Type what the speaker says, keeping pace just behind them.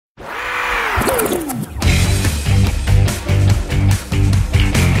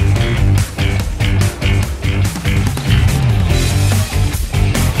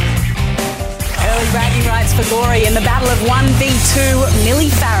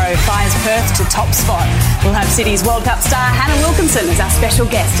Millie Farrow fires Perth to top spot. We'll have City's World Cup star Hannah Wilkinson as our special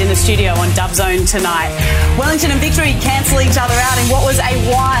guest in the studio on Dub Zone tonight. Wellington and Victory cancel each other out in what was a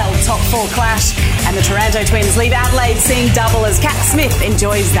wild top four clash, and the Toronto Twins leave Adelaide seeing double as Kat Smith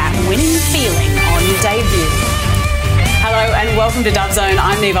enjoys that winning feeling on debut. Hello and welcome to Dub Zone.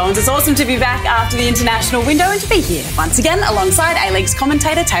 I'm Neve Owens. It's awesome to be back after the international window and to be here once again alongside A-League's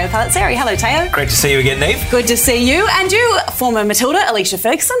commentator Teo Palizzeri. Hello, Teo. Great to see you again, Neve. Good to see you. And you, former Matilda, Alicia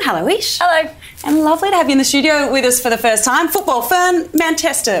Ferguson. Hello, Ish. Hello. And lovely to have you in the studio with us for the first time. Football fern,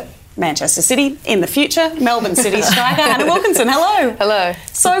 Manchester City in the future. Melbourne City striker Hannah Wilkinson. Hello. Hello.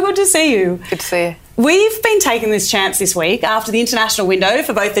 So good to see you. Good to see you. We've been taking this chance this week after the international window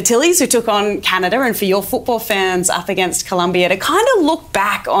for both the Tillies who took on Canada and for your football fans up against Colombia to kind of look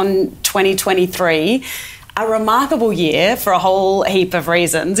back on 2023, a remarkable year for a whole heap of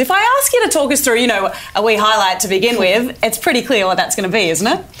reasons. If I ask you to talk us through, a wee highlight to begin with, it's pretty clear what that's going to be, isn't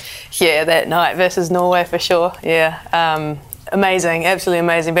it? Yeah, that night versus Norway for sure. Yeah. Amazing, absolutely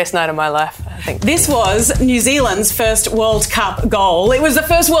amazing. Best night of my life, I think. This was New Zealand's first World Cup goal. It was the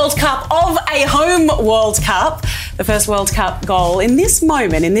first World Cup of a home World Cup, the first World Cup goal. In this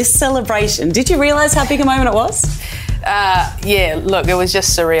moment, in this celebration, did you realise how big a moment it was? Yeah, look, it was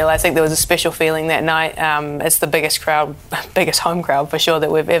just surreal. I think there was a special feeling that night. It's the biggest home crowd for sure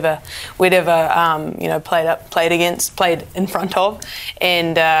that we'd ever played in front of,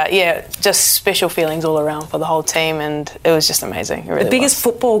 and just special feelings all around for the whole team, and it was just amazing. It really the biggest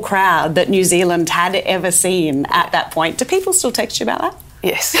football crowd that New Zealand had ever seen at that point. Do people still text you about that?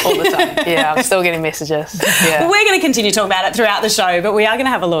 Yes, all the time. Yeah, I'm still getting messages. Yeah. Well, we're going to continue talking about it throughout the show, but we are going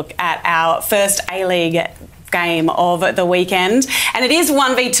to have a look at our first A-League game of the weekend, and it is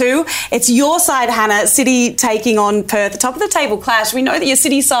 1v2. It's your side, Hannah, City taking on Perth, top of the table clash. We know that your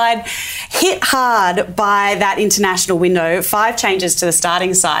City side hit hard by that international window, 5 changes to the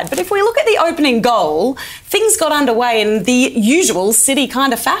starting side, but if we look at the opening goal, things got underway in the usual City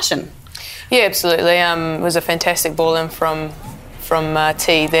kind of fashion. Yeah, absolutely. It was a fantastic ball in from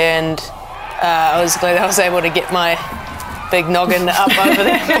T there, and I was glad I was able to get my big noggin up over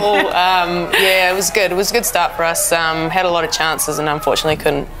that ball. It was good. It was a good start for us. Had a lot of chances and unfortunately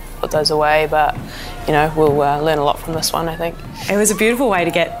couldn't put those away, but we'll learn a lot from this one, I think. It was a beautiful way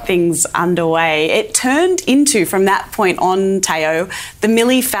to get things underway. It turned into, from that point on, Teo, the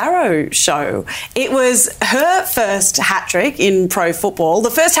Millie Farrow show. It was her first hat-trick in pro football,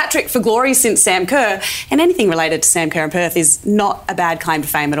 the first hat-trick for glory since Sam Kerr, and anything related to Sam Kerr and Perth is not a bad claim to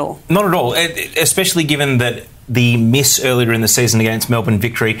fame at all. Not at all, especially given that the miss earlier in the season against Melbourne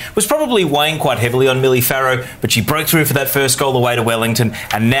Victory was probably weighing quite heavily on Millie Farrow, but she broke through for that first goal away to Wellington,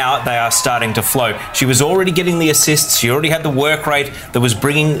 and now they are starting to flow. She was already getting the assists, she already had the work rate that was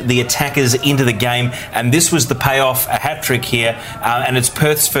bringing the attackers into the game, and this was the payoff, a hat-trick here, and it's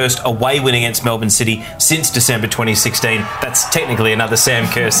Perth's first away win against Melbourne City since December 2016. That's technically another Sam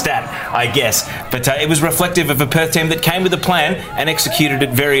Kerr stat, I guess, but it was reflective of a Perth team that came with a plan and executed it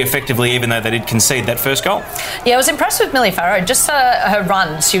very effectively, even though they did concede that first goal. Yeah, I was impressed with Millie Farrow. Just her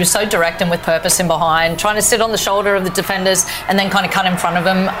runs. She was so direct and with purpose in behind, trying to sit on the shoulder of the defenders and then kind of cut in front of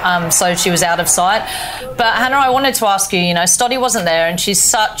them, so she was out of sight. But Hannah, I wanted to ask you, Stoddy wasn't there and she's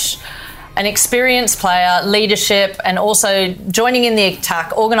such an experienced player, leadership, and also joining in the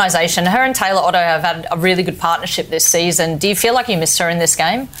attack, organisation. Her and Taylor Otto have had a really good partnership this season. Do you feel like you missed her in this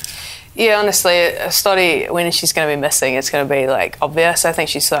game? Yeah, honestly, Stoddy, when she's going to be missing, it's going to be obvious. I think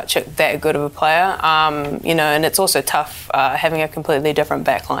she's that good of a player, and it's also tough having a completely different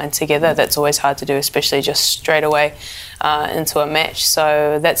backline together. That's always hard to do, especially just straight away into a match.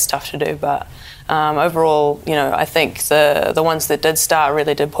 So that's tough to do, but overall, I think the ones that did start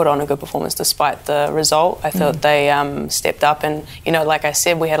really did put on a good performance despite the result. I thought they stepped up and, like I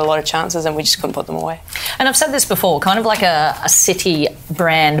said, we had a lot of chances and we just couldn't put them away. And I've said this before, kind of like a City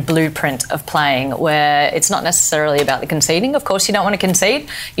brand blueprint of playing where it's not necessarily about the conceding. Of course, you don't want to concede.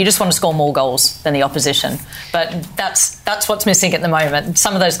 You just want to score more goals than the opposition. But that's what's missing at the moment,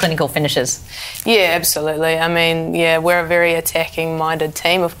 some of those clinical finishes. Yeah, absolutely. I mean, we're a very attacking-minded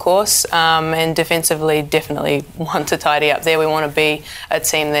team, of course, and defensively definitely want to tidy up there. We want to be a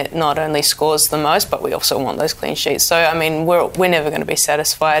team that not only scores the most, but we also want those clean sheets. So, I mean, we're never going to be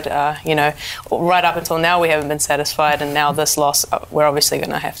satisfied. Right up until now, we haven't been satisfied, and now this loss, we're obviously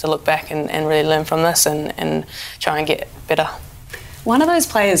going to have to look back and really learn from this and try and get better. One of those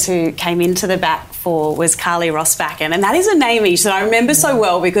players who came into the back four was Carly Rossbakken, and that is a name, Ish, that I remember so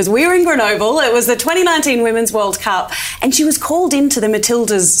well because we were in Grenoble. It was the 2019 Women's World Cup, and she was called into the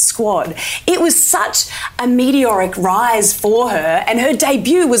Matildas squad. It was such a meteoric rise for her, and her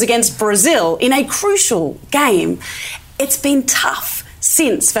debut was against Brazil in a crucial game. It's been tough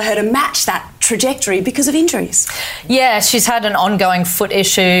since for her to match that trajectory because of injuries? Yeah, she's had an ongoing foot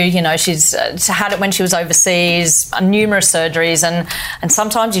issue. You know, she's had it when she was overseas, numerous surgeries, and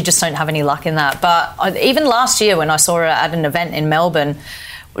sometimes you just don't have any luck in that. But even last year when I saw her at an event in Melbourne,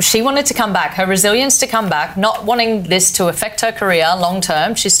 she wanted to come back, her resilience to come back, not wanting this to affect her career long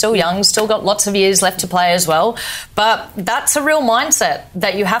term. She's still young, still got lots of years left to play as well. But that's a real mindset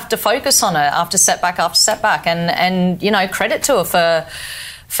that you have to focus on it after setback after setback. And you know, credit to her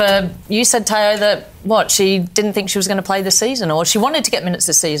for you said, Teo, that she didn't think she was going to play this season, or she wanted to get minutes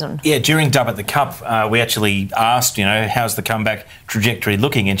this season. Yeah, during Dub at the Cup, we actually asked, you know, how's the comeback trajectory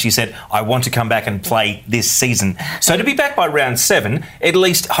looking? And she said, I want to come back and play this season. So to be back by round 7, at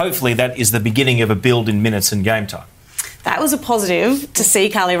least hopefully that is the beginning of a build in minutes and game time. That was a positive to see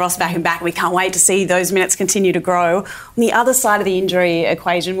Carly Ross back and back. We can't wait to see those minutes continue to grow. On the other side of the injury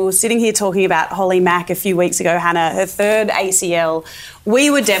equation, we were sitting here talking about Holly Mack a few weeks ago, Hannah, her 3rd ACL.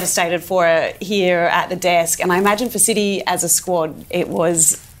 We were devastated for her here at the desk, and I imagine for City as a squad, it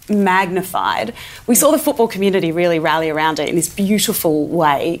was magnified. We saw the football community really rally around it in this beautiful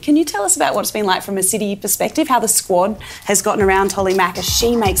way. Can you tell us about what it's been like from a City perspective, how the squad has gotten around Holly Mack as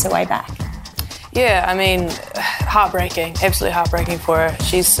she makes her way back? Yeah, I mean, heartbreaking, absolutely heartbreaking for her.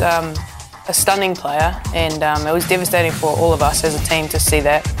 She's a stunning player, and it was devastating for all of us as a team to see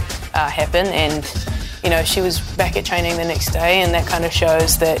that happen. And, you know, she was back at training the next day, and that kind of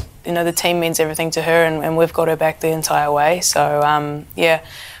shows that, you know, the team means everything to her, and we've got her back the entire way. So, yeah,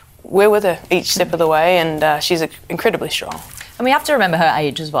 we're with her each step of the way, and she's incredibly strong. And we have to remember her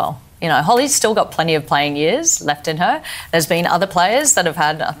age as well. You know, Holly's still got plenty of playing years left in her. There's been other players that have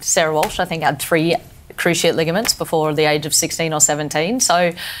had, Sarah Walsh, I think, had 3 cruciate ligaments before the age of 16 or 17.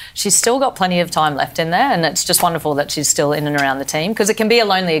 So she's still got plenty of time left in there, and it's just wonderful that she's still in and around the team, because it can be a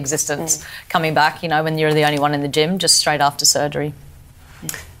lonely existence coming back, you know, when you're the only one in the gym just straight after surgery.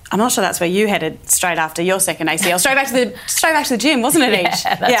 I'm not sure that's where you headed straight after your second ACL. Straight back to the gym, wasn't it, Each?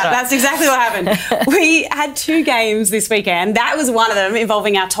 Yeah, that's exactly what happened. We had 2 games this weekend. That was one of them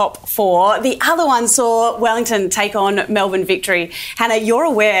involving our top 4. The other one saw Wellington take on Melbourne Victory. Hannah, you're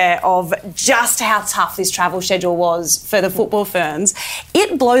aware of just how tough this travel schedule was for the football ferns.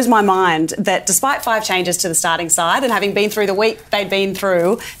 It blows my mind that despite 5 changes to the starting side and having been through the week they'd been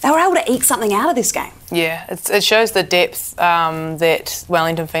through, they were able to eke something out of this game. Yeah, it shows the depth that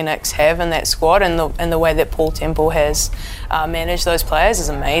Wellington Phoenix have in that squad, and the way that Paul Temple has managed those players is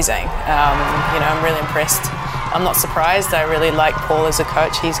amazing. You know, I'm really impressed. I'm not surprised. I really like Paul as a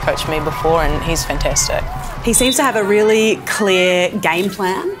coach. He's coached me before, and he's fantastic. He seems to have a really clear game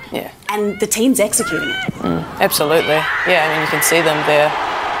plan, and the team's executing it. Absolutely. Yeah, I mean, you can see them there.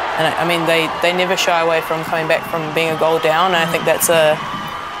 And I mean, they never shy away from coming back from being a goal down, and I think that's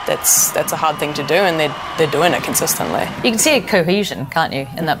a hard thing to do, and they're doing it consistently. You can see a cohesion, can't you,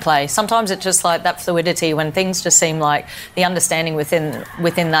 in that play? Sometimes it's just like that fluidity when things just seem like the understanding within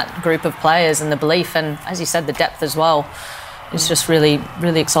that group of players and the belief, and as you said, the depth as well. It's just really,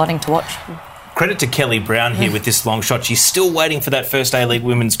 really exciting to watch. Credit to Kelly Brown here with this long shot. She's still waiting for that first A-League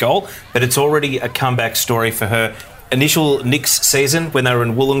women's goal, but it's already a comeback story for her. Initial Knicks season when they were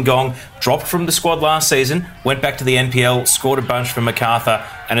in Wollongong, dropped from the squad last season, went back to the NPL, scored a bunch for MacArthur,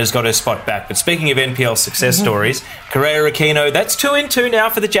 and has got her spot back. But speaking of NPL success stories, Correa Aquino, that's 2 in 2 now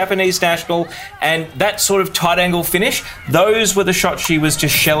for the Japanese national, and that sort of tight angle finish, those were the shots she was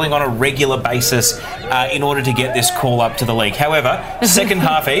just shelling on a regular basis in order to get this call up to the league. However, second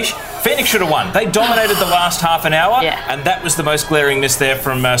half-ish, Phoenix should have won. They dominated the last half an hour, and that was the most glaring miss there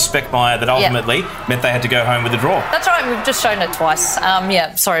from Speckmeyer that ultimately meant they had to go home with a draw. That's right, we've just shown it twice.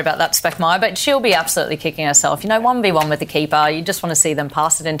 Sorry about that, Speckmeyer, but she'll be absolutely kicking herself. You know, 1v1 with the keeper, you just want to see them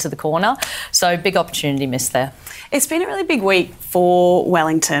pass it into the corner. So big opportunity missed there. It's been a really big week for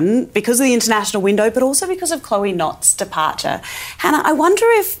Wellington because of the international window, but also because of Chloe Knott's departure. Hannah, I wonder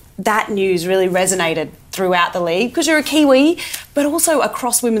if that news really resonated throughout the league, because you're a Kiwi, but also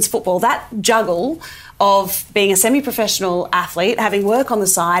across women's football. That juggle of being a semi-professional athlete, having work on the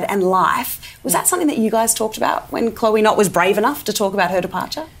side and life, was that something that you guys talked about when Chloe Knott was brave enough to talk about her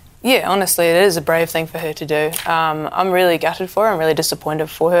departure? Yeah, honestly, it is a brave thing for her to do. I'm really gutted for her. I'm really disappointed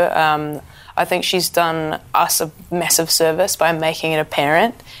for her. I think she's done us a massive service by making it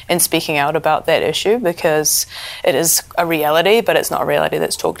apparent and speaking out about that issue, because it is a reality, but it's not a reality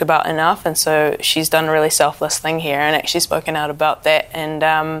that's talked about enough. And so she's done a really selfless thing here and actually spoken out about that.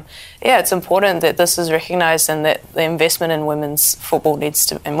 And it's important that this is recognised, and that the investment in women's football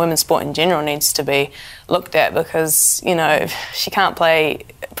and women's sport in general needs to be looked at, because, you know, she can't play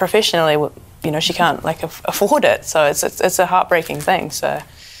professionally, you know, she can't afford it. So it's a heartbreaking thing. So.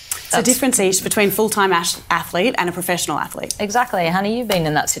 It's a difference each between full-time athlete and a professional athlete. Exactly. Hannah, you've been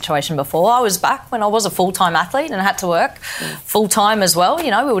in that situation before. I was back when I was a full-time athlete and had to work full-time as well.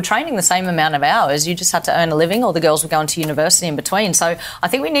 You know, we were training the same amount of hours. You just had to earn a living, or the girls were going to university in between. So I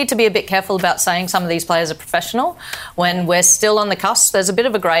think we need to be a bit careful about saying some of these players are professional when we're still on the cusp. There's a bit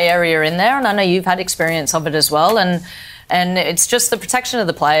of a grey area in there, and I know you've had experience of it as well. And it's just the protection of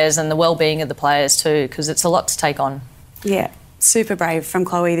the players and the well-being of the players too, because it's a lot to take on. Yeah. Super brave from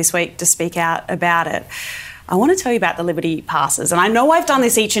Chloe this week to speak out about it. I want to tell you about the Liberty Passes, and I know I've done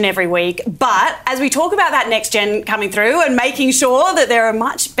this each and every week, but as we talk about that next gen coming through and making sure that there are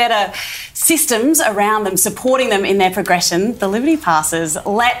much better systems around them, supporting them in their progression, the Liberty Passes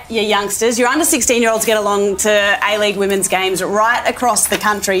let your youngsters, your under 16-year-olds get along to A-League women's games right across the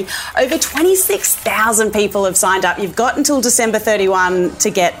country. Over 26,000 people have signed up. You've got until December 31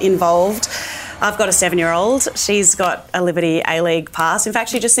 to get involved. I've got a 7-year-old. She's got a Liberty A-League pass. In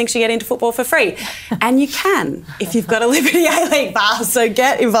fact, she just thinks she get into football for free. And you can if you've got a Liberty A-League pass, so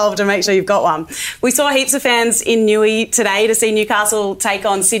get involved and make sure you've got one. We saw heaps of fans in Newey today to see Newcastle take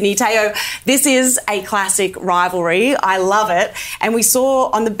on Sydney. Teo, this is a classic rivalry. I love it. And we saw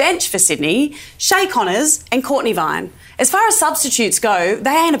on the bench for Sydney, Shay Connors and Courtney Vine. As far as substitutes go,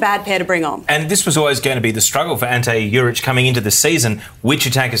 they ain't a bad pair to bring on. And this was always going to be the struggle for Ante Juric coming into the season, which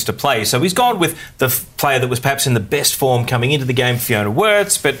attackers to play. So he's gone with the player that was perhaps in the best form coming into the game, Fiona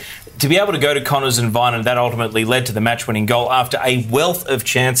Wirtz, but to be able to go to Connors and Vine, and that ultimately led to the match-winning goal after a wealth of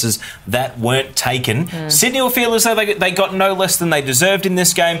chances that weren't taken. Sydney will feel as though they got no less than they deserved in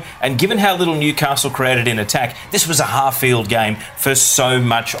this game, and given how little Newcastle created in attack, this was a half-field game for so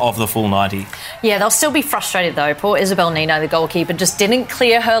much of the full 90. Yeah, they'll still be frustrated though. Poor Isabel Nino, the goalkeeper, just didn't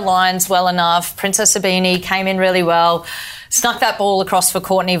clear her lines well enough. Princess Sabini came in really well. Snuck that ball across for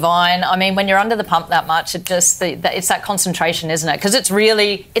Courtney Vine. I mean, when you're under the pump that much, it's that concentration, isn't it? Because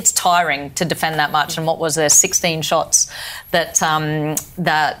it's tiring to defend that much. And what was there, 16 shots that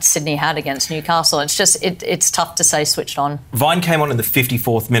Sydney had against Newcastle? It's just it's tough to say switched on. Vine came on in the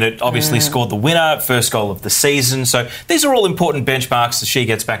 54th minute, obviously scored the winner, first goal of the season. So these are all important benchmarks as she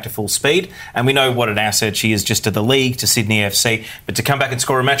gets back to full speed. And we know what an asset she is just to the league, to Sydney FC. But to come back and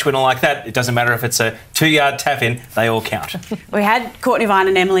score a match winner like that, it doesn't matter if it's a 2-yard tap-in, they all count. We had Courtney Vine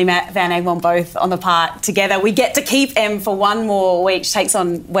and Emily Van Egmond both on the park together. We get to keep Em for one more week. She takes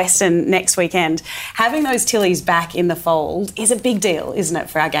on Western next weekend. Having those Tillies back in the fold is a big deal, isn't it,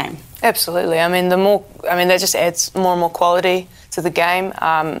 for our game? Absolutely. That just adds more and more quality to the game.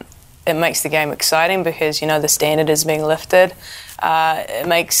 It makes the game exciting because, the standard is being lifted. It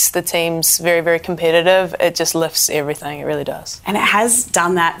makes the teams very, very competitive. It just lifts everything. It really does. And it has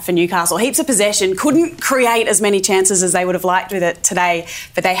done that for Newcastle. Heaps of possession. Couldn't create as many chances as they would have liked with it today.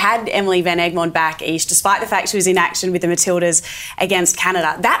 But they had Emily Van Egmond back each, despite the fact she was in action with the Matildas against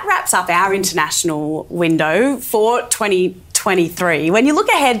Canada. That wraps up our international window for 2023. When you look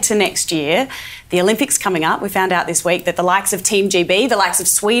ahead to next year, the Olympics coming up, we found out this week that the likes of Team GB, the likes of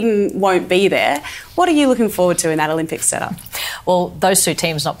Sweden won't be there. What are you looking forward to in that Olympics setup? Well, those two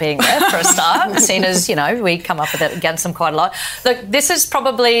teams not being there for a start, seeing as, we come up with it against them quite a lot. Look, this is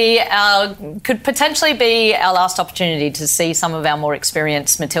probably could potentially be our last opportunity to see some of our more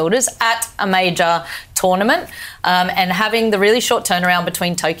experienced Matildas at a major tournament, and having the really short turnaround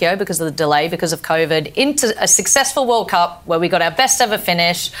between Tokyo because of the delay, because of COVID, into a successful World Cup where we got our best ever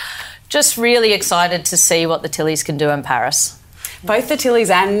finish. Just really excited to see what the Tillies can do in Paris. Both the Tillies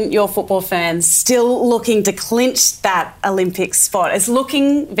and your football fans still looking to clinch that Olympic spot. It's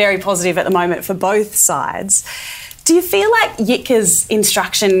looking very positive at the moment for both sides. Do you feel like Yitka's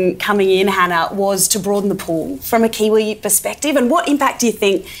instruction coming in, Hannah, was to broaden the pool from a Kiwi perspective? And what impact do you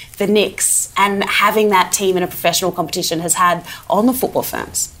think the Knicks and having that team in a professional competition has had on the football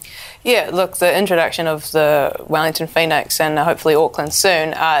firms? Yeah, look, the introduction of the Wellington Phoenix and hopefully Auckland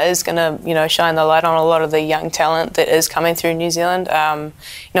soon is going to, shine the light on a lot of the young talent that is coming through New Zealand. A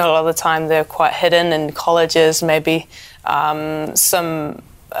lot of the time they're quite hidden in colleges, maybe some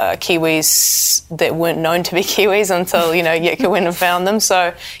Kiwis that weren't known to be Kiwis until, Yitka went and found them.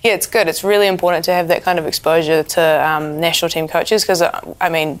 So, yeah, it's good. It's really important to have that kind of exposure to national team coaches because,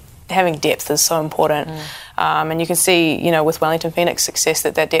 having depth is so important. And you can see, with Wellington Phoenix success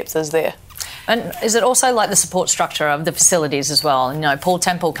that depth is there. And is it also like the support structure of the facilities as well? Paul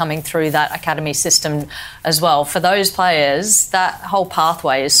Temple coming through that academy system as well. For those players, that whole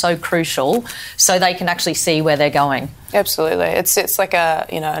pathway is so crucial so they can actually see where they're going. Absolutely. It's like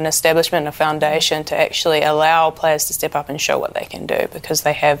an establishment, a foundation to actually allow players to step up and show what they can do because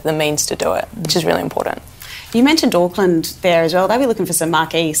they have the means to do it, which is really important. You mentioned Auckland there as well. They'll be looking for some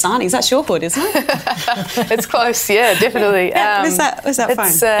marquee signings. That's your hood, isn't it? It's close, yeah, definitely. Where's that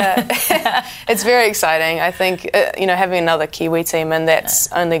phone? It's very exciting. I think, having another Kiwi team, and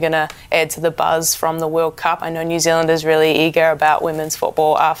that's only going to add to the buzz from the World Cup. I know New Zealand is really eager about women's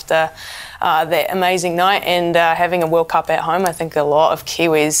football after that amazing night, and having a World Cup at home, I think a lot of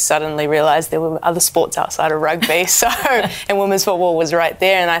Kiwis suddenly realised there were other sports outside of rugby, and women's football was right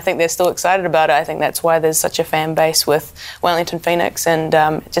there, and I think they're still excited about it. I think that's why there's such a fan base with Wellington Phoenix, and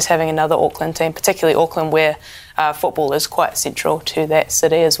just having another Auckland team, particularly Auckland, where football is quite central to that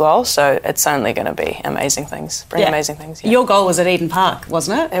city as well, so it's only going to be amazing things. Yeah. Your goal was at Eden Park,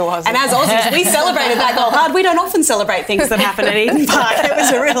 wasn't it? It was. And as Aussies, we celebrated that goal hard. We don't often celebrate things that happen at Eden Park. It was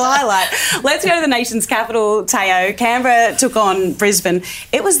a real highlight. Let's go to the nation's capital, Teo. Canberra took on Brisbane.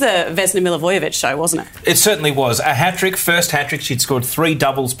 It was the Vesna Milivojevic show, wasn't it? It certainly was. A hat-trick, first hat-trick. She'd scored 3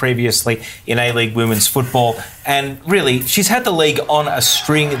 doubles previously in A-League women's football, and really, she's had the league on a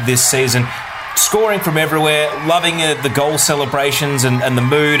string this season. Scoring from everywhere, loving the goal celebrations and the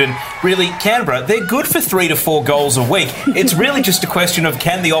mood, and really Canberra, they're good for 3 to 4 goals a week. It's really just a question of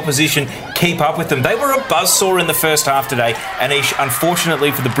can the opposition keep up with them. They were a buzzsaw in the first half today, and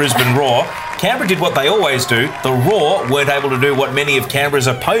unfortunately for the Brisbane Roar, Canberra did what they always do. The Roar weren't able to do what many of Canberra's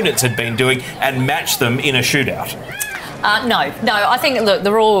opponents had been doing and match them in a shootout. No. I think, look,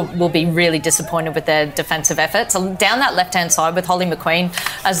 the Roar will be really disappointed with their defensive efforts. Down that left-hand side with Holly McQueen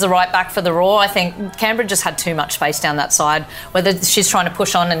as the right back for the Roar, I think Canberra just had too much space down that side. Whether she's trying to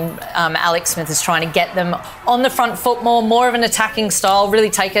push on and Alex Smith is trying to get them on the front foot more of an attacking style, really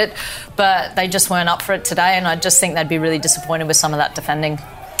take it. But they just weren't up for it today, and I just think they'd be really disappointed with some of that defending.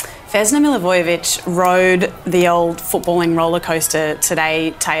 Vesna Milivojevic rode the old footballing roller coaster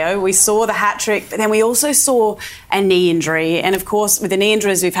today, Teo. We saw the hat-trick, but then we also saw a knee injury. And, of course, with the knee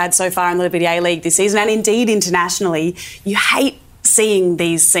injuries we've had so far in the Liberty A-League this season, and indeed internationally, you hate seeing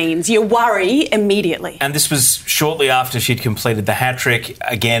these scenes. You worry immediately. And this was shortly after she'd completed the hat-trick.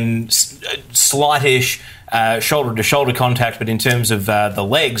 Again, slightish shoulder-to-shoulder contact, but in terms of the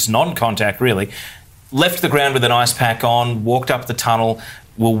legs, non-contact, really. Left the ground with an ice pack on, walked up the tunnel.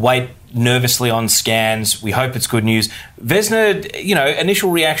 We'll wait nervously on scans. We hope it's good news. Vesna, initial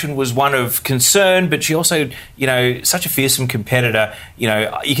reaction was one of concern, but she also, such a fearsome competitor.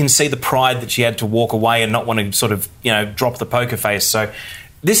 You can see the pride that she had to walk away and not want to sort of, drop the poker face. So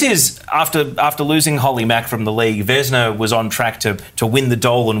this is, after losing Holly Mack from the league, Vesna was on track to win the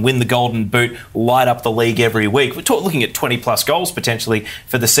Dole and win the Golden Boot, light up the league every week. We're looking at 20-plus goals potentially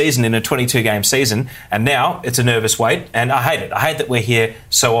for the season in a 22-game season, and now it's a nervous wait, and I hate it. I hate that we're here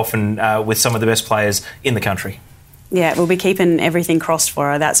so often with some of the best players in the country. Yeah, we'll be keeping everything crossed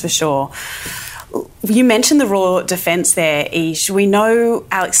for her, that's for sure. You mentioned the Raw defence there, Ish. We know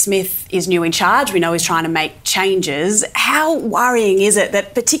Alex Smith is new in charge. We know he's trying to make changes. How worrying is it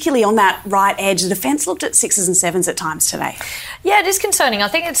that, particularly on that right edge, the defence looked at 6s and 7s at times today? Yeah, it is concerning. I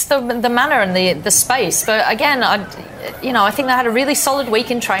think it's the manner and the space. But again, I think they had a really solid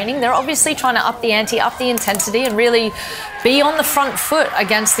week in training. They're obviously trying to up the ante, up the intensity, and really be on the front foot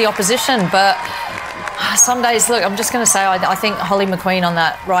against the opposition. But some days, look, I'm just going to say I think Holly McQueen on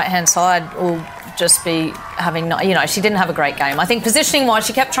that right-hand side will just be having, she didn't have a great game. I think positioning-wise,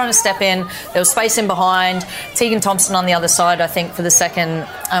 she kept trying to step in. There was space in behind. Tegan Thompson on the other side, I think, for the second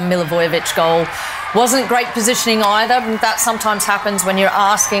Milivojevic goal. Wasn't great positioning either. That sometimes happens when you're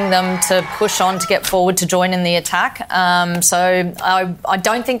asking them to push on to get forward to join in the attack. So I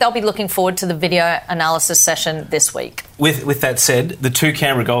don't think they'll be looking forward to the video analysis session this week. With that said, the 2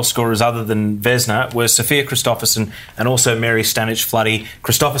 Canberra goal scorers other than Vesna were Sophia Christopherson and also Mary Stanich-Floody.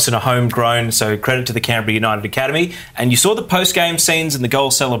 Christopherson, a homegrown, so credit to the Canberra United Academy. And you saw the post-game scenes and the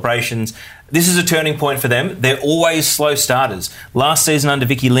goal celebrations. This is a turning point for them. They're always slow starters. Last season under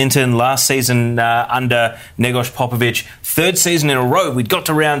Vicky Linton, last season under Negos Popovic, 3rd season in a row, we'd got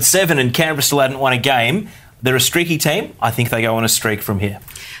to round 7 and Canberra still hadn't won a game. They're a streaky team. I think they go on a streak from here.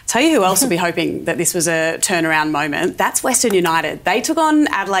 Tell you who else will be hoping that this was a turnaround moment. That's Western United. They took on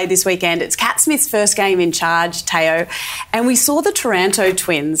Adelaide this weekend. It's Kat Smith's first game in charge, Teo. And we saw the Taranto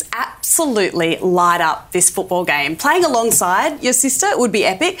twins absolutely light up this football game. Playing alongside your sister would be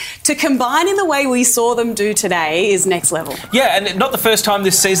epic. To combine in the way we saw them do today is next level. Yeah, and not the first time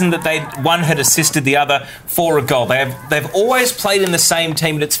this season that one had assisted the other for a goal. They've always played in the same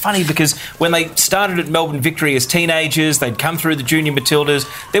team. And it's funny because when they started at Melbourne Victory as teenagers. They'd come through the junior Matildas.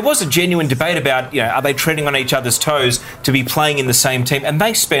 There was a genuine debate about, are they treading on each other's toes to be playing in the same team? And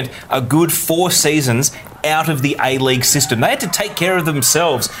they spent a good 4 seasons out of the A-League system. They had to take care of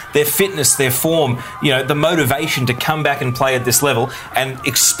themselves, their fitness, their form, the motivation to come back and play at this level. And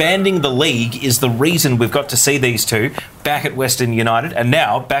expanding the league is the reason we've got to see these two back at Western United and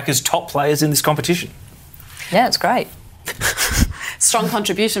now back as top players in this competition. Yeah, it's great. Strong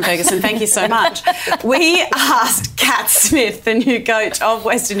contribution, Ferguson. Thank you so much. We asked Kat Smith, the new coach of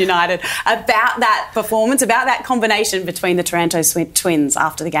Western United, about that performance, about that combination between the Taranto twins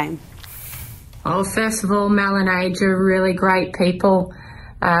after the game. Well, first of all, Mel and Age are really great people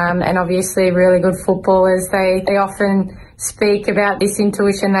and obviously really good footballers. They often speak about this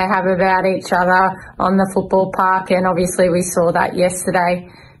intuition they have about each other on the football park, and obviously we saw that yesterday.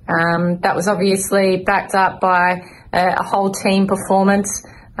 That was obviously backed up by a whole team performance,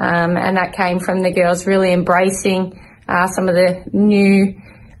 and that came from the girls really embracing some of the new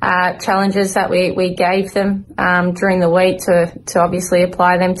challenges that we gave them during the week to obviously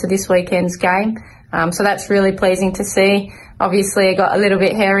apply them to this weekend's game. So that's really pleasing to see. Obviously it got a little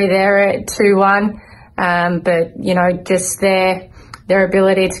bit hairy there at 2-1, but just their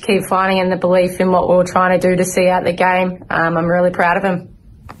ability to keep fighting and the belief in what we were trying to do to see out the game, I'm really proud of them.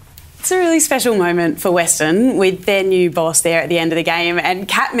 It's a really special moment for Western with their new boss there at the end of the game. And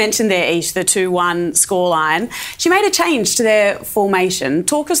Kat mentioned there, Ish, the 2-1 scoreline. She made a change to their formation.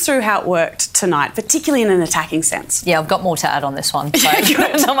 Talk us through how it worked tonight, particularly in an attacking sense. Yeah, I've got more to add on this one. So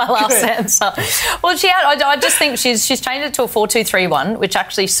it's on my last answer. Well, I just think she's changed it to a 4-2-3-1, which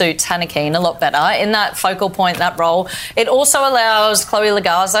actually suits Hannah Keane a lot better in that focal point, that role. It also allows Chloe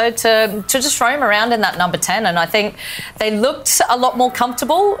Lagazzo to just roam around in that number 10, and I think they looked a lot more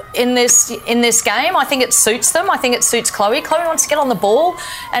comfortable in this game. I think it suits them. I think it suits Chloe. Chloe wants to get on the ball.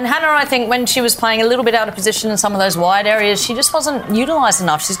 And Hannah, I think, when she was playing a little bit out of position in some of those wide areas, she just wasn't utilised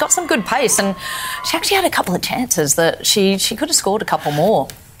enough. She's got some good pace, and she actually had a couple of chances that she could have scored a couple more.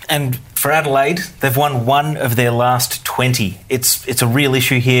 And for Adelaide, they've won 1 of their last 20. It's a real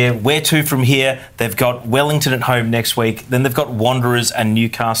issue here. Where to from here? They've got Wellington at home next week. Then they've got Wanderers and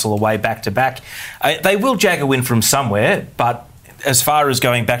Newcastle away back-to-back. They will jag a win from somewhere, but as far as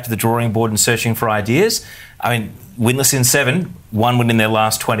going back to the drawing board and searching for ideas, winless in 7, 1 win in their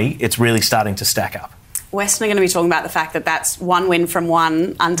last 20, it's really starting to stack up. Western are going to be talking about the fact that that's 1 win from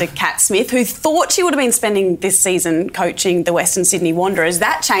 1 under Kat Smith, who thought she would have been spending this season coaching the Western Sydney Wanderers.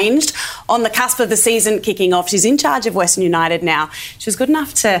 That changed on the cusp of the season kicking off. She's in charge of Western United now. She was good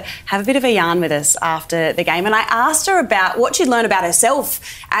enough to have a bit of a yarn with us after the game, and I asked her about what she'd learned about herself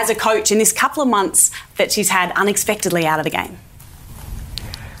as a coach in this couple of months that she's had unexpectedly out of the game.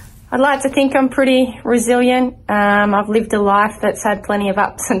 I'd like to think I'm pretty resilient. I've lived a life that's had plenty of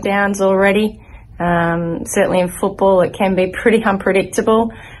ups and downs already. Certainly in football it can be pretty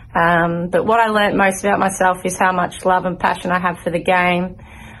unpredictable. But what I learnt most about myself is how much love and passion I have for the game,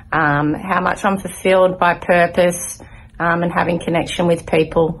 how much I'm fulfilled by purpose, and having connection with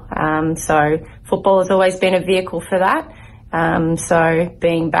people. So football has always been a vehicle for that. So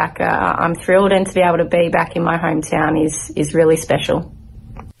being back, I'm thrilled, and to be able to be back in my hometown is really special.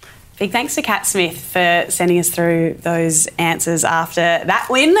 Big thanks to Kat Smith for sending us through those answers after that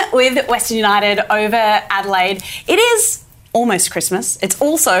win with Western United over Adelaide. It is almost Christmas. It's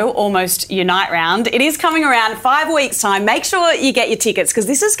also almost Unite Round. It is coming around 5 weeks' time. Make sure you get your tickets, because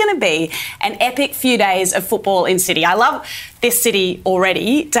this is going to be an epic few days of football in City. I love this city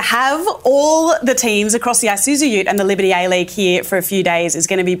already. To have all the teams across the Isuzu Ute and the Liberty A-League here for a few days is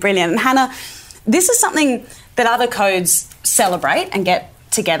going to be brilliant. And Hannah, this is something that other codes celebrate and get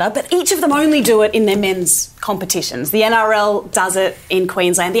together, but each of them only do it in their men's competitions. The NRL does it in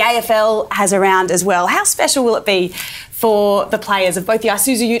Queensland. The AFL has a round as well. How special will it be for the players of both the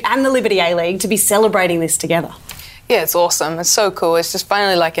Isuzu Ute and the Liberty A-League to be celebrating this together? Yeah, it's awesome. It's so cool. It's just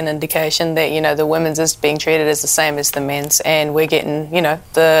finally like an indication that, the women's is being treated as the same as the men's, and we're getting,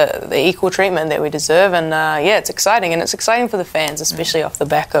 the equal treatment that we deserve. And, it's exciting. And it's exciting for the fans, especially off the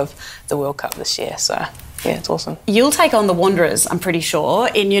back of the World Cup this year. So yeah, it's awesome. You'll take on the Wanderers, I'm pretty sure,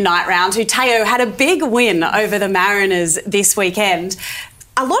 in Unite Round, who Teo had a big win over the Mariners this weekend.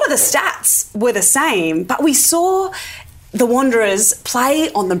 A lot of the stats were the same, but we saw the Wanderers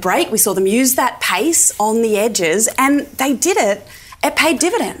play on the break. We saw them use that pace on the edges, and they did it. It paid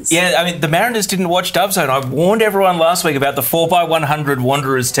dividends. Yeah, the Mariners didn't watch Dove Zone. I warned everyone last week about the 4x100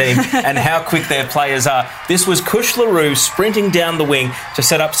 Wanderers team and how quick their players are. This was Kush LaRue sprinting down the wing to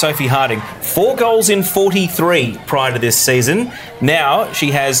set up Sophie Harding. 4 goals in 43 prior to this season. Now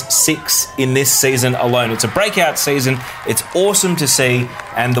she has 6 in this season alone. It's a breakout season. It's awesome to see.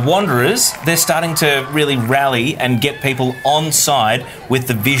 And the Wanderers, they're starting to really rally and get people on side with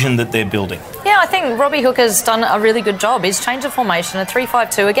the vision that they're building. Yeah, I think Robbie Hooker's done a really good job. He's changed the formation, a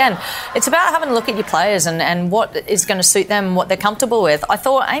 3-5-2. Again, it's about having a look at your players and what is going to suit them, what they're comfortable with. I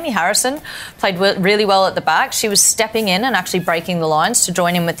thought Amy Harrison played really well at the back. She was stepping in and actually breaking the lines to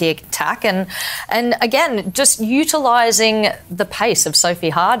join in with the attack. And again, just utilising the pace of Sophie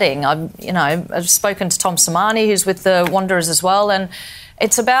Harding. I've spoken to Tom Samani, who's with the Wanderers as well, and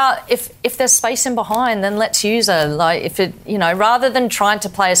it's about if there's space in behind, then let's use her. Like rather than trying to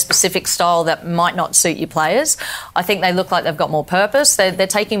play a specific style that might not suit your players, I think they look like they've got more purpose. They're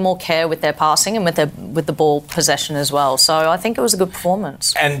taking more care with their passing and with the ball possession as well. So I think it was a good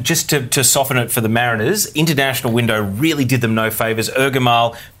performance. And just to soften it for the Mariners, international window really did them no favours.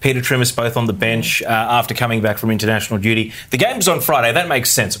 Ergamal, Peter Trimmis both on the bench after coming back from international duty. The game was on Friday. That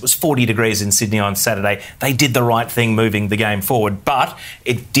makes sense. It was 40 degrees in Sydney on Saturday. They did the right thing moving the game forward, but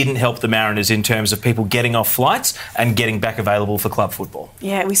it didn't help the Mariners in terms of people getting off flights and getting back available for club football.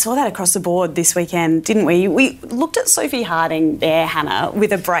 Yeah, we saw that across the board this weekend, didn't we? We looked at Sophie Harding there, Hannah,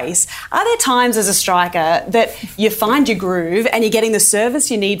 with a brace. Are there times as a striker that you find your groove and you're getting the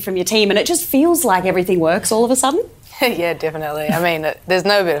service you need from your team and it just feels like everything works all of a sudden? Yeah, definitely. I mean, there's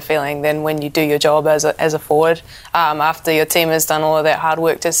no better feeling than when you do your job as a forward. After your team has done all of that hard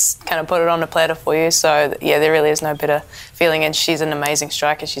work, just kind of put it on a platter for you. So, yeah, there really is no better feeling, and she's an amazing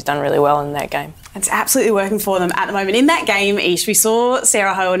striker. She's done really well in that game. It's absolutely working for them at the moment. In that game, Ish, we saw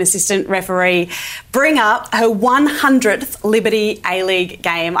Sarah Ho, an assistant referee, bring up her 100th Liberty A-League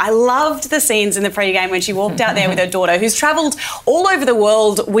game. I loved the scenes in the pre-game when she walked out there with her daughter, who's travelled all over the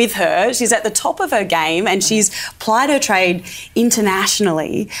world with her. She's at the top of her game and she's plied her trade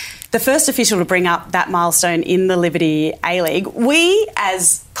internationally. The first official to bring up that milestone in the Liberty A-League. We,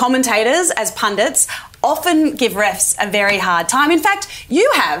 as commentators, as pundits, often give refs a very hard time. In fact,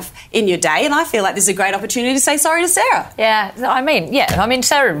 you have in your day, and I feel like this is a great opportunity to say sorry to Sarah.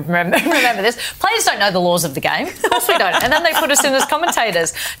 Sarah, remember this. Players don't know the laws of the game. Of course we don't. And then they put us in as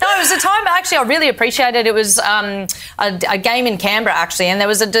commentators. No, it was a time, actually, I really appreciated. It was a game in Canberra, actually, and there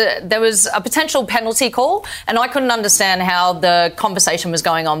was a potential penalty call, and I couldn't understand how the conversation was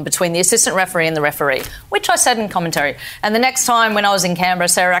going on between the assistant referee and the referee, which I said in commentary. And the next time when I was in Canberra,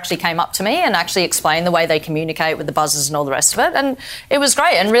 Sarah actually came up to me and actually explained the way they communicate with the buzzers and all the rest of it, and it was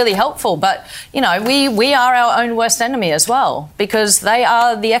great and really helpful. But we are our own worst enemy as well, because they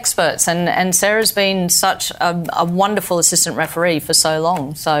are the experts, and Sarah's been such a wonderful assistant referee for so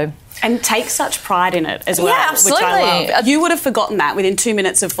long. And take such pride in it as well, yeah, absolutely. Which I love. You would have forgotten that within 2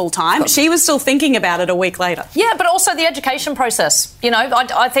 minutes of full time. She was still thinking about it a week later. Yeah, but also the education process.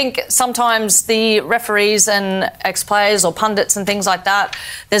 I think sometimes the referees and ex-players or pundits and things like that,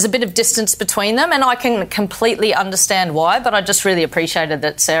 there's a bit of distance between them, and I can completely understand why, but I just really appreciated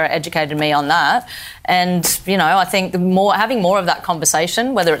that Sarah educated me on that. And, I think having more of that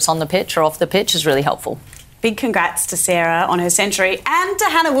conversation, whether it's on the pitch or off the pitch, is really helpful. Big congrats to Sarah on her century and to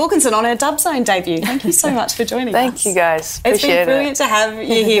Hannah Wilkinson on her Dub Zone debut. Thank you so much for joining us. Thank you, guys. It's been brilliant to have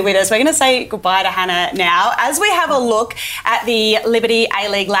you here with us. We're going to say goodbye to Hannah now as we have a look at the Liberty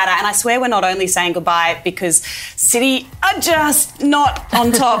A-League ladder. And I swear we're not only saying goodbye because City are just not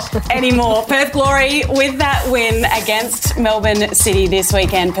on top anymore. Perth Glory with that win against Melbourne City this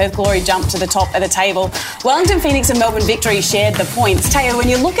weekend. Perth Glory jumped to the top of the table. Wellington Phoenix and Melbourne Victory shared the points. Taya, when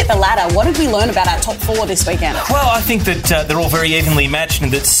you look at the ladder, what did we learn about our top four this weekend? Well, I think that they're all very evenly matched, and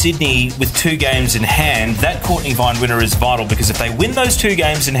that Sydney, with 2 games in hand, that Courtney Vine winner is vital, because if they win those 2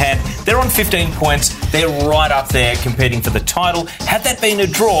 games in hand, they're on 15 points. They're right up there competing for the title. Had that been a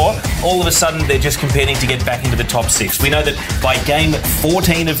draw, all of a sudden they're just competing to get back into the top 6. We know that by game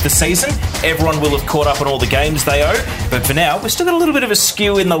 14 of the season, everyone will have caught up on all the games they owe, but for now, we've still got a little bit of a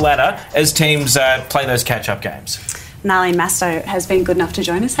skew in the ladder as teams play those catch-up games. Narlene Masto has been good enough to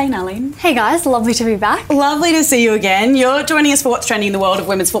join us. Hey, Narlene. Hey, guys. Lovely to be back. Lovely to see you again. You're joining us for what's trending in the world of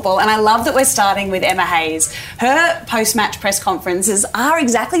women's football, and I love that we're starting with Emma Hayes. Her post-match press conferences are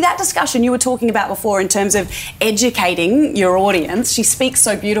exactly that discussion you were talking about before in terms of educating your audience. She speaks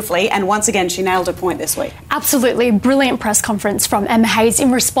so beautifully, and once again, she nailed her point this week. Absolutely. Brilliant press conference from Emma Hayes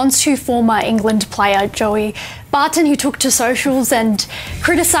in response to former England player Joey Barton, who took to socials and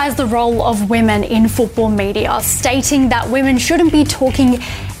criticised the role of women in football media, stating that women shouldn't be talking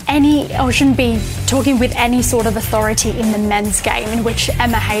with any sort of authority in the men's game, in which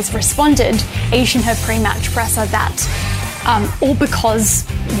Emma Hayes responded, each in her pre-match presser, that all because,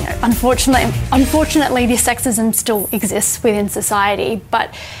 unfortunately, this sexism still exists within society.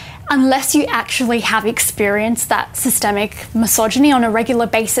 But unless you actually have experienced that systemic misogyny on a regular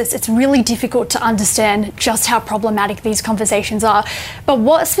basis, it's really difficult to understand just how problematic these conversations are. But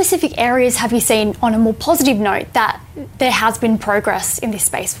what specific areas have you seen, on a more positive note, that there has been progress in this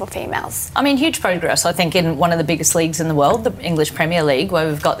space for females? I mean, huge progress, I think, in one of the biggest leagues in the world, the English Premier League, where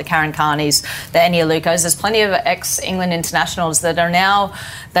we've got the Karen Carneys, the Enya Lucas. There's plenty of ex-England internationals that are now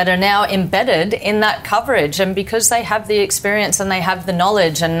embedded in that coverage, and because they have the experience and they have the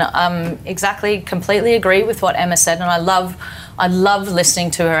knowledge. And completely agree with what Emma said, and I love listening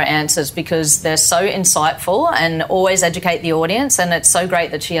to her answers because they're so insightful and always educate the audience, and it's so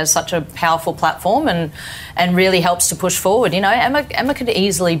great that she has such a powerful platform and really helps to push forward. You know, Emma could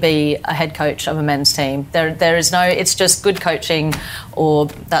easily be a head coach of a men's team. There is no, it's just good coaching, or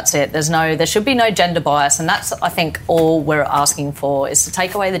that's it. There should be no gender bias, and that's, I think, all we're asking for, is to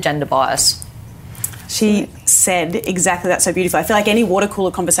take away the gender bias. She said exactly that so beautifully. I feel like any water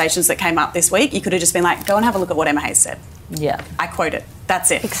cooler conversations that came up this week, you could have just been like, go and have a look at what Emma Hayes said. Yeah. I quote it.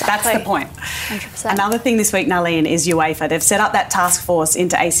 That's it. Exactly. That's the point. 100%. Another thing this week, Nalene, is UEFA. They've set up that task force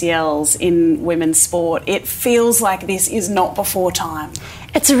into ACLs in women's sport. It feels like this is not before time.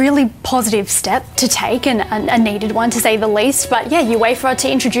 It's a really positive step to take, and a needed one to say the least. But yeah, UEFA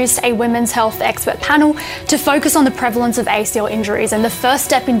to introduce a women's health expert panel to focus on the prevalence of ACL injuries. And the first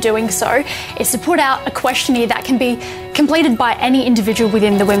step in doing so is to put out a questionnaire that can be completed by any individual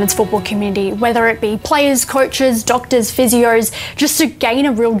within the women's football community, whether it be players, coaches, doctors, physios, just to gain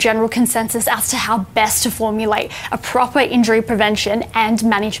a real general consensus as to how best to formulate a proper injury prevention and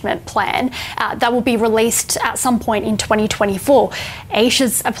management plan that will be released at some point in 2024.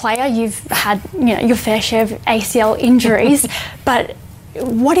 Aisha's a player, you've had your fair share of ACL injuries, but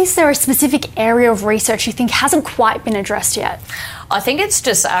is there a specific area of research you think hasn't quite been addressed yet? I think it's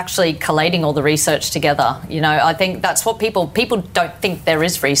just actually collating all the research together. You know, I think that's what people don't think there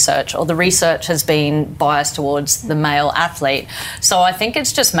is research, or the research has been biased towards the male athlete. So I think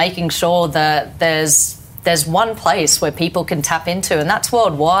it's just making sure that there's one place where people can tap into, and that's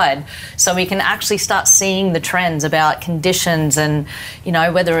worldwide, so we can actually start seeing the trends about conditions and,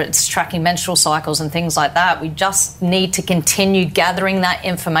 whether it's tracking menstrual cycles and things like that. We just need to continue gathering that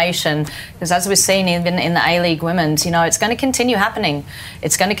information, because as we're seeing even in the A-League Women's, it's going to continue happening.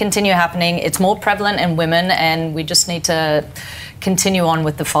 It's more prevalent in women, and we just need to continue on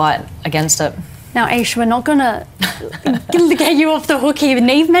with the fight against it. Now, Aisha, we're not going to get you off the hook here.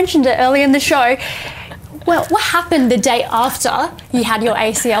 Neve mentioned it earlier in the show. Well, what happened the day after you had your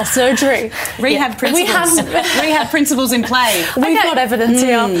ACL surgery? Rehab principles. Rehab principles in play. We've got evidence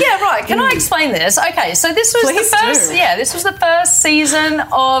here. Yeah, right. Can I explain this? Okay, so this was this was the first season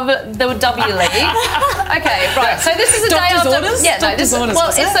of the W League. Okay, right. So this is the day after. Orders? Yeah, no, Doctor's orders.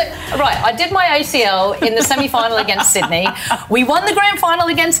 Well, right. I did my ACL in the semi-final against Sydney. We won the grand final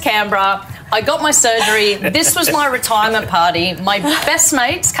against Canberra. I got my surgery. This was my retirement party. My best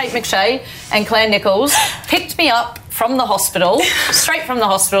mates, Kate McShay and Claire Nichols, picked me up from the hospital, straight from the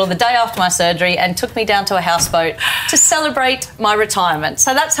hospital, the day after my surgery, and took me down to a houseboat to celebrate my retirement.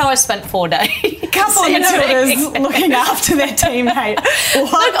 So that's how I spent 4 days. Couple of Matildas looking after their teammate.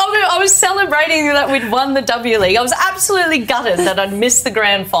 Look, I was celebrating that we'd won the W League. I was absolutely gutted that I'd missed the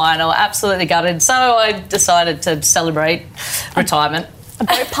grand final, absolutely gutted. So I decided to celebrate retirement. A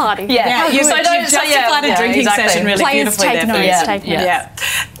boat party. You justified a drinking session really Players beautifully take there. notes. Yeah.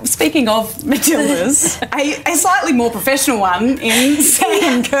 Speaking of Matildas, a slightly more professional one in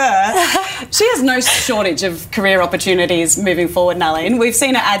Sam Kerr. She has no shortage of career opportunities moving forward, Nalene. We've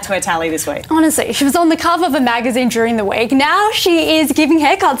seen her add to her tally this week. Honestly, she was on the cover of a magazine during the week. Now she is giving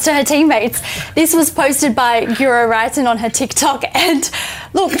haircuts to her teammates. This was posted by Guro Wrighton on her TikTok, and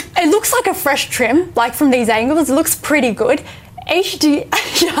look, it looks like a fresh trim, like from these angles. It looks pretty good.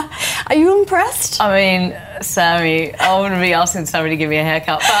 Are you impressed? I mean, Sammy, I wouldn't be asking somebody to give me a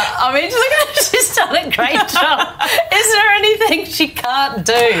haircut, but I mean, look at her, she's done a great job. Is there anything she can't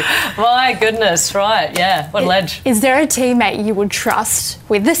do? My goodness, right, yeah, what a ledge. Is there a teammate you would trust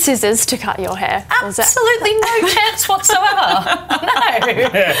with the scissors to cut your hair? Absolutely no chance whatsoever. No,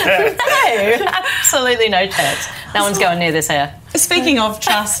 absolutely no chance. No one's going near this hair. Speaking of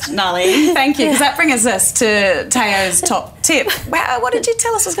trust, Nalene, thank you, because that brings us to Teo's top tip. What did you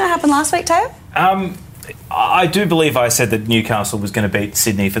tell us was going to happen last week, Teo? I do believe I said that Newcastle was going to beat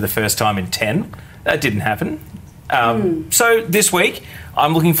Sydney for the first time in 10. That didn't happen. So this week,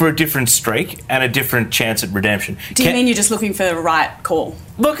 I'm looking for a different streak and a different chance at redemption. Do you mean you're just looking for the right call?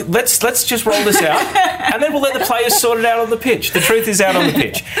 Look, let's just roll this out, and then we'll let the players sort it out on the pitch. The truth is out on the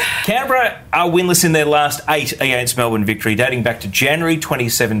pitch. Canberra are winless in their last 8 against Melbourne Victory, dating back to January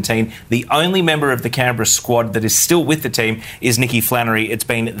 2017. The only member of the Canberra squad that is still with the team is Nikki Flannery. It's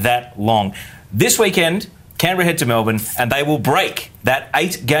been that long. This weekend, Canberra head to Melbourne, and they will break that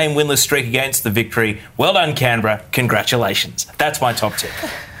 8-game winless streak against the Victory. Well done, Canberra. Congratulations. That's my top tip.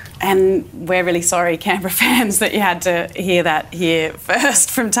 And we're really sorry, Canberra fans, that you had to hear that here first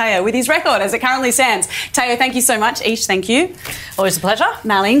from Teo with his record as it currently stands. Teo, thank you so much. Ish, thank you. Always a pleasure.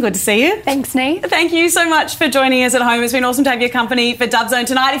 Nalleen, good to see you. Thanks, Nee. Thank you so much for joining us at home. It's been awesome to have your company for Dub Zone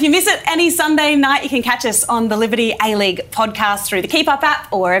tonight. If you miss it any Sunday night, you can catch us on the Liberty A-League podcast through the Keep Up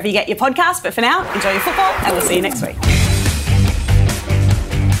app or wherever you get your podcast. But for now, enjoy your football and we'll see you next week.